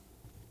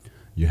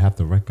You have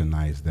to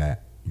recognize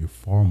that you're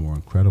far more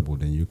incredible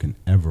than you can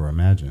ever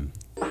imagine.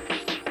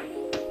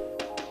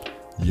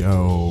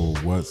 Yo,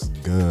 what's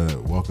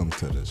good? Welcome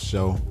to the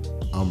show.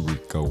 I'm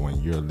Rico,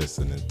 and you're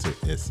listening to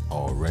It's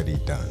Already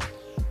Done.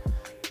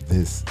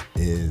 This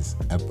is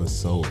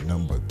episode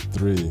number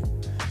 3.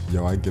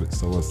 Yo, I get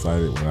so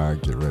excited when I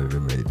get ready to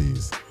make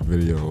these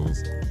videos,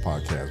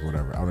 podcasts,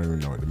 whatever. I don't even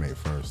know what to make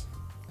first.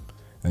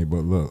 Hey,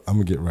 but look, I'm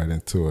going to get right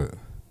into it.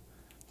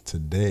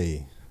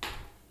 Today,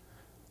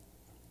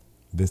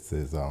 this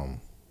is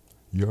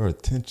your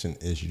attention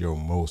is your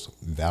most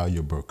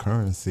valuable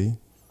currency.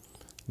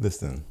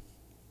 Listen.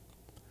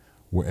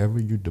 Wherever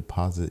you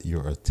deposit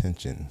your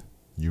attention,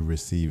 you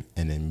receive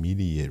an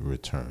immediate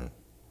return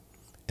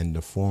in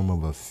the form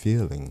of a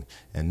feeling,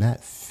 and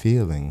that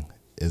feeling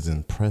is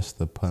impressed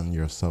upon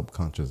your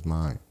subconscious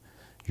mind.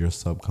 Your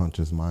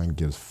subconscious mind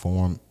gives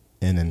form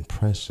and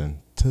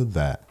impression to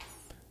that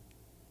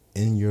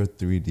in your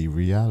 3D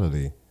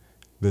reality.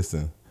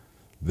 Listen,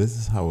 this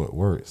is how it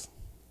works.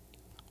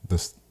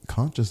 The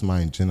conscious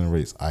mind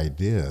generates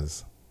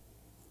ideas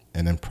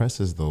and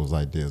impresses those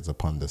ideas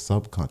upon the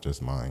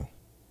subconscious mind.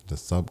 The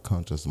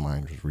subconscious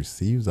mind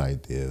receives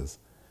ideas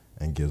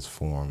and gives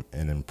form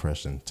and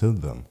impression to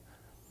them.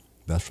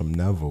 That's from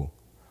Neville.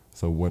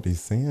 So what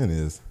he's saying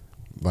is,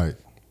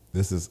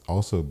 this is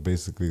also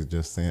basically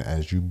just saying,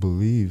 as you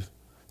believe,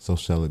 so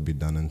shall it be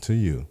done unto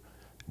you.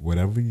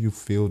 Whatever you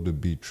feel to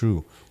be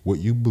true, what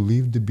you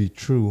believe to be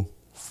true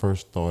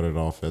first started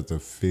off as a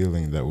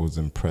feeling that was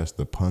impressed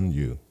upon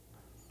you.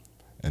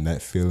 And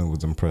that feeling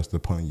was impressed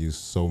upon you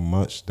so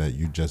much that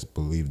you just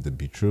believed to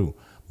be true.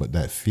 But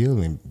that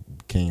feeling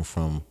came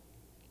from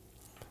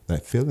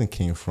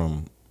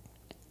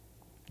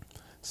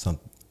some.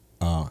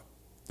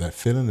 That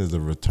feeling is a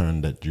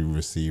return that you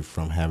receive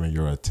from having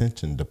your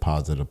attention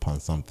deposited upon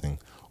something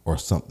or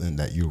something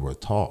that you were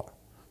taught.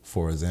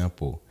 For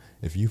example,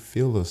 if you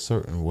feel a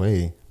certain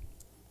way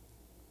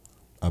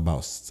about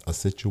a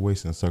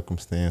situation,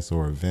 circumstance,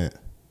 or event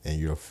in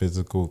your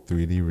physical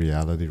 3D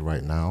reality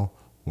right now,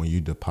 when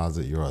you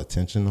deposit your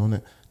attention on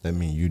it, that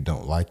means you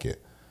don't like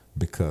it.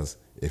 Because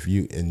if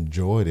you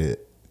enjoyed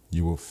it,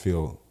 you will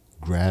feel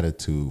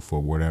gratitude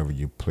for whatever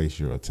you place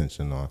your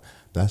attention on.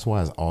 That's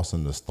why it's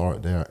awesome to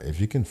start there.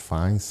 If you can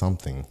find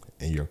something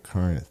in your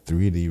current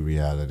 3D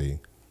reality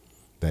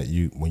that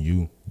when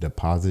you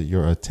deposit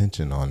your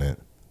attention on it,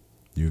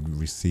 you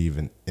receive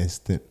an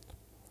instant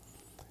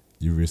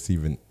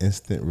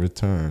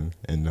return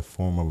in the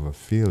form of a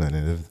feeling.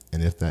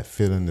 And if that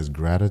feeling is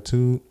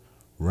gratitude,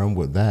 run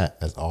with that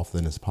as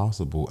often as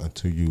possible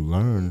until you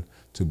learn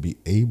to be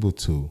able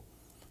to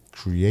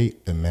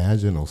create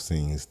imaginal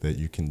scenes that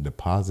you can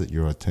deposit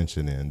your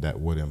attention in that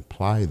would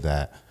imply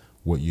that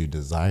what you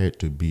desired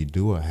to be,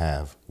 do, or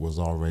have was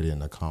already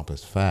an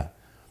accomplished fact.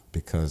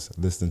 Because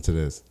listen to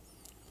this.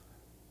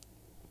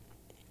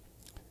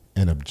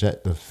 An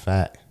objective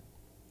fact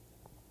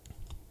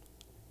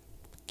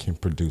can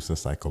produce a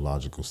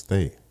psychological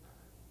state.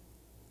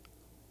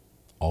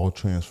 All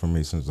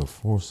transformations of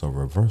force are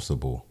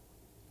reversible.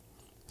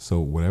 So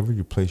whatever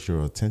you place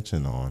your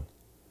attention on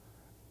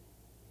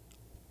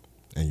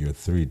in your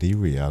 3D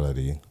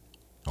reality,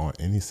 on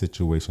any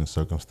situation,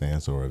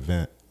 circumstance, or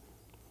event,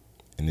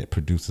 and it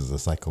produces a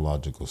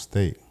psychological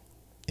state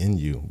in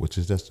you, which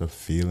is just a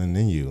feeling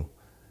in you,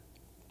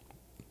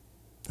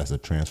 that's a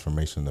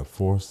transformation of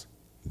force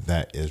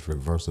that is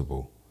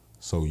reversible.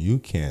 So you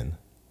can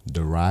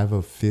derive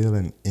a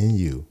feeling in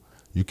you.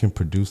 You can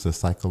produce a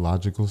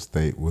psychological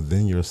state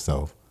within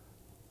yourself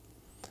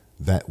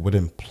that would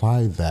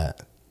imply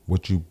that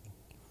what you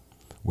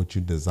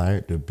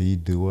desired to be,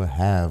 do, or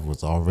have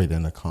was already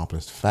an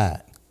accomplished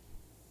fact.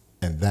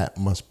 And that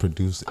must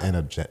produce an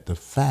objective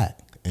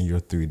fact in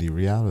your 3D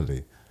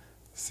reality.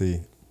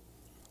 See,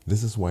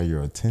 this is why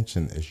your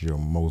attention is your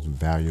most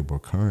valuable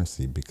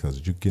currency,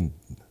 because you can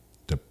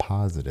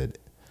deposit it.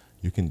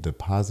 You can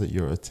deposit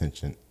your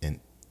attention in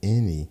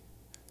any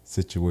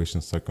situation,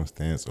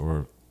 circumstance,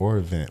 or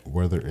event,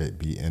 whether it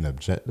be an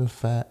objective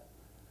fact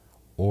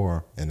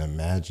or an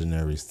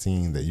imaginary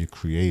scene that you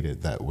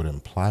created that would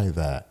imply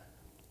that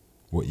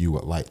what you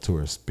would like to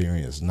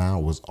experience now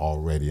was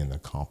already an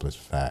accomplished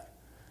fact.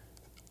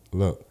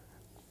 Look,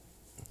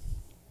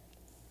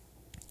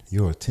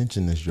 your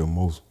attention is your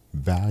most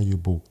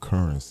valuable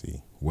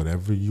currency.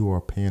 Whatever you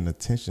are paying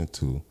attention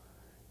to,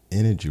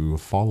 energy will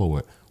follow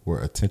it.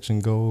 Where attention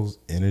goes,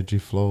 energy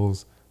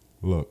flows.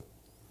 Look,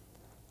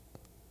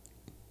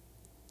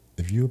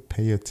 if you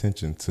pay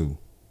attention to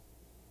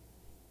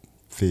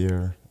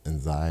fear,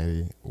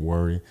 anxiety,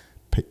 worry,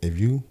 if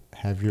you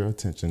have your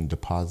attention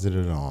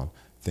deposited on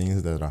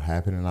things that are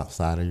happening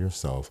outside of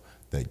yourself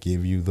that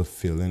give you the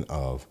feeling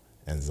of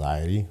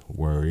anxiety,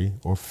 worry,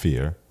 or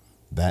fear,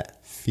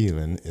 that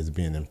feeling is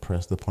being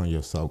impressed upon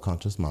your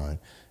subconscious mind,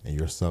 and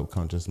your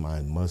subconscious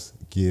mind must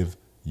give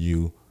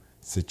you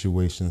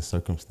situations,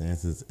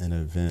 circumstances, and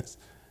events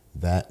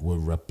that will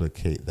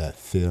replicate that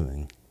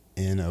feeling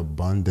in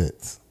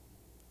abundance.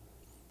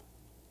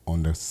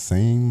 On the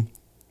same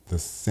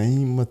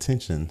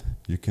attention,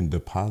 you can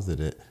deposit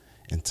it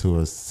into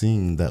a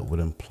scene that would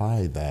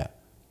imply that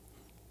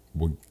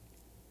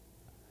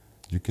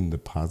you can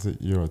deposit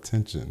your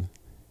attention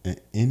in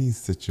any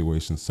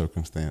situation,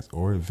 circumstance,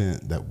 or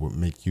event that would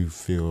make you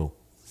feel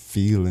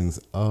feelings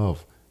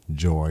of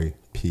joy,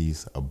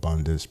 peace,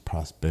 abundance,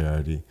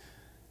 prosperity.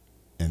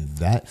 And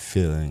that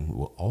feeling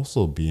will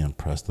also be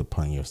impressed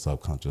upon your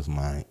subconscious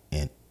mind,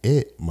 and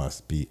it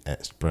must be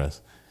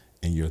expressed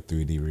in your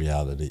 3D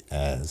reality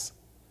as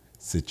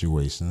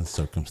situations,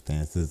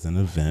 circumstances, and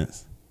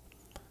events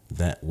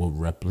that will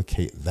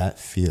replicate that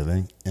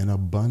feeling in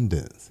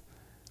abundance.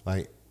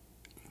 Like,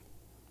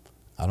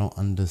 I don't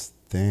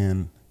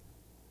understand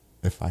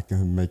if I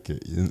can make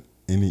it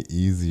any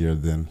easier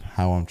than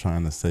how I'm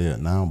trying to say it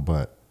now,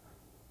 but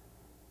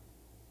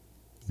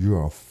you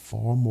are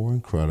far more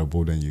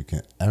incredible than you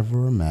can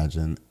ever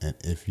imagine. And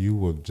if you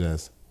will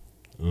just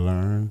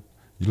learn,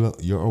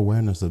 your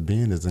awareness of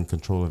being is in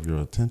control of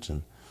your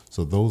attention.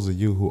 So those of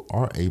you who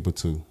are able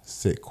to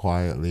sit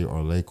quietly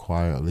or lay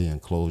quietly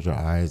and close your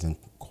eyes and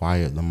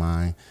quiet the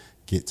mind,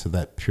 get to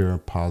that pure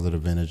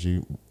positive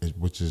energy,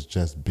 which is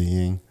just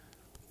being,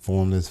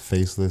 formless,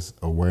 faceless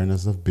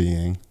awareness of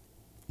being,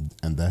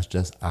 and that's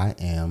just I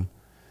am,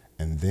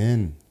 and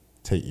then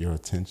take your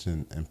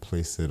attention and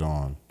place it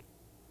on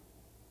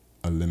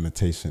a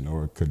limitation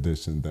or a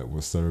condition that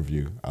will serve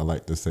you. I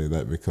like to say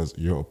that because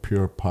your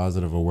pure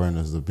positive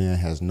awareness of being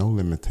has no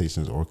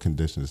limitations or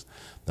conditions.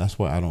 That's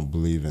why I don't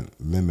believe in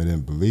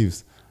limiting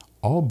beliefs.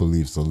 All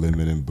beliefs are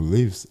limiting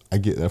beliefs. I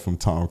get that from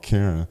Tom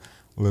Karen.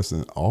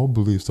 Listen, all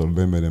beliefs are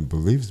limiting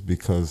beliefs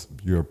because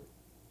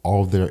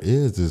all there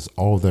is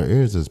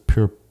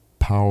pure,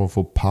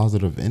 powerful,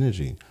 positive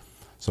energy.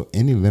 So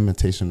any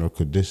limitation or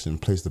condition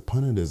placed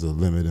upon it is a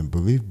limiting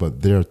belief,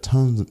 but there's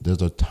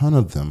a ton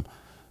of them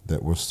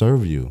that will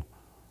serve you.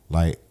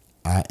 Like,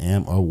 I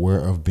am aware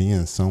of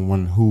being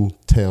someone who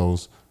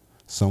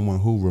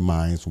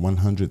reminds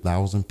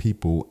 100,000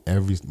 people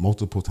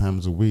multiple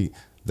times a week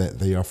that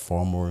they are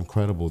far more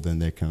incredible than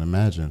they can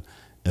imagine.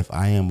 If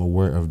I am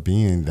aware of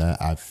being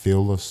that I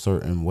feel a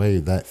certain way,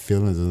 that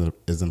feeling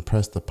is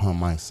impressed upon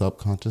my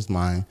subconscious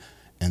mind,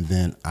 and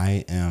then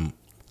I am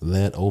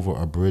led over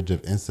a bridge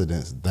of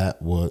incidents that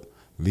would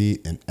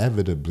lead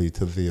inevitably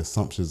to the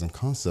assumptions and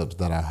concepts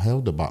that I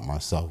held about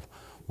myself,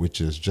 which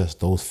is just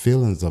those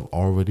feelings of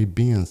already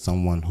being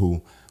someone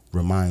who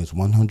reminds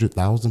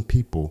 100,000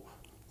 people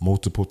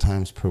multiple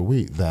times per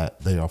week that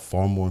they are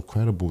far more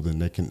incredible than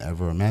they can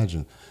ever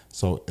imagine.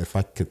 So if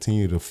I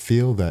continue to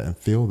feel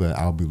that,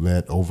 I'll be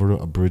led over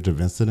a bridge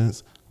of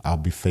incidents. I'll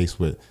be faced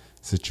with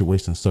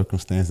situations,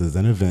 circumstances,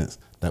 and events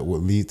that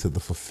would lead to the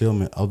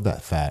fulfillment of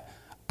that fact.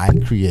 I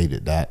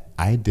created that.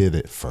 I did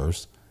it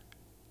first.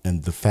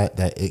 And the fact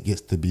that it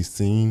gets to be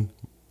seen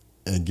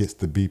and gets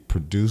to be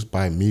produced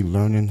by me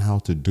learning how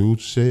to do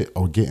shit,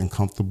 or getting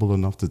comfortable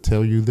enough to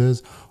tell you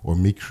this, or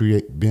me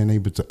being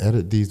able to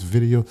edit these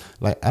videos.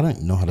 Like, I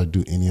didn't know how to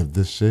do any of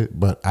this shit,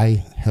 but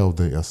I held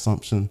the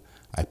assumption.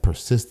 I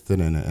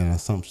persisted in it. An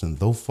assumption,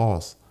 though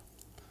false,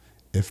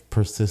 if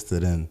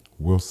persisted in,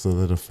 will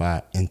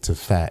solidify into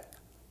fact.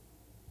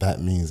 That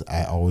means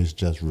I always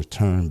just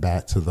return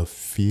back to the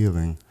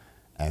feeling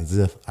as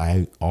if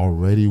I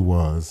already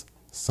was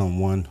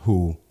someone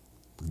who,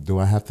 do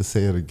I have to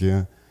say it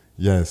again?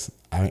 Yes,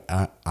 I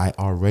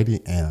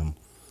already am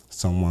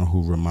someone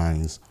who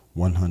reminds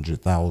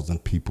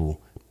 100,000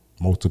 people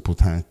multiple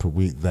times per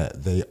week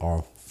that they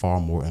are far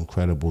more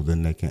incredible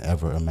than they can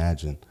ever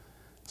imagine.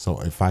 So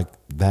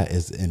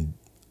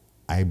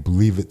I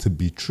believe it to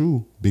be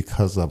true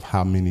because of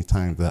how many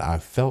times that I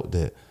felt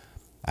it.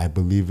 I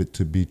believe it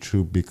to be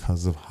true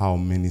because of how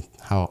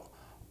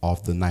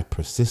often I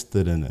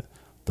persisted in it,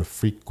 the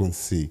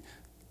frequency,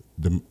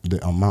 the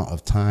amount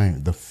of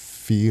time, the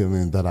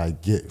feeling that I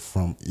get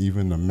from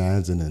even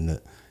imagining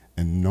it,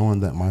 and knowing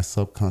that my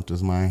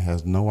subconscious mind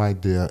has no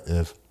idea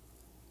if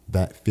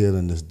that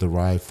feeling is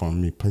derived from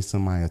me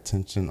placing my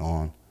attention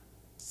on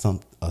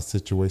a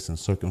situation,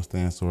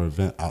 circumstance, or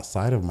event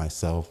outside of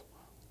myself,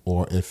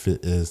 or if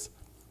it is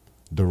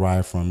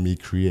derived from me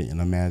creating an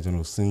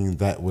imaginal scene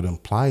that would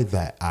imply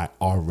that I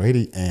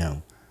already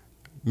am.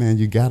 Man,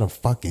 you gotta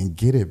fucking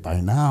get it by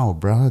now,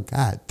 bro.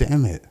 God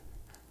damn it.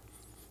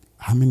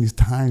 How many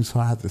times do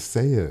I have to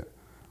say it?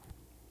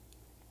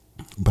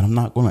 But I'm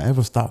not gonna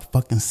ever stop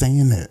fucking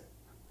saying it.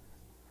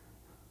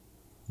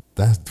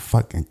 That's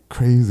fucking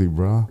crazy,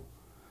 bro.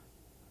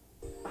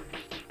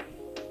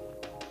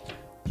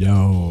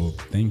 Yo,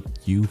 thank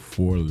you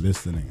for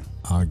listening.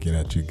 I'll get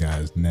at you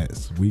guys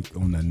next week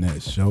on the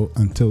next show.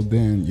 Until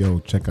then, yo,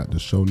 check out the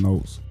show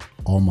notes.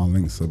 All my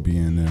links will be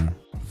in there.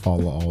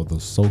 Follow all the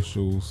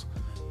socials.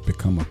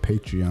 Become a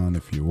Patreon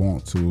if you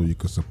want to. You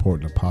can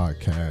support the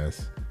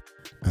podcast.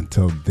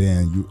 Until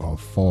then, you are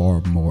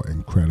far more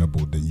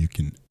incredible than you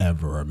can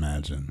ever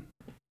imagine.